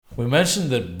We mentioned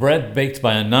that bread baked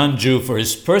by a non-Jew for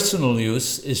his personal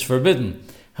use is forbidden.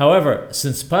 However,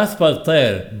 since Path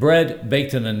Palter, bread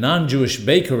baked in a non-Jewish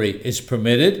bakery, is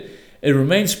permitted, it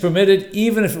remains permitted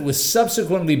even if it was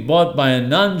subsequently bought by a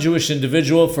non-Jewish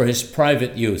individual for his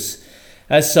private use.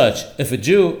 As such, if a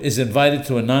Jew is invited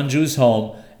to a non-Jew's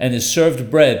home and is served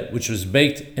bread which was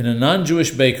baked in a non-Jewish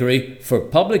bakery for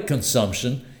public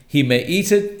consumption, he may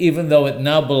eat it even though it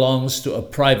now belongs to a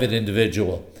private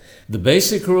individual. The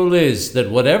basic rule is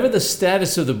that whatever the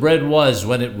status of the bread was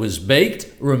when it was baked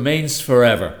remains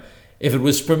forever. If it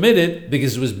was permitted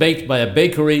because it was baked by a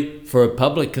bakery for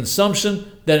public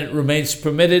consumption, then it remains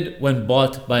permitted when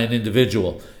bought by an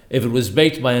individual. If it was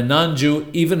baked by a non-Jew,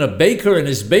 even a baker in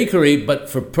his bakery, but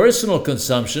for personal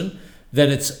consumption, then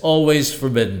it's always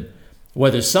forbidden.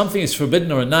 Whether something is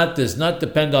forbidden or not does not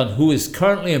depend on who is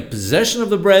currently in possession of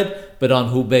the bread, but on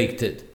who baked it.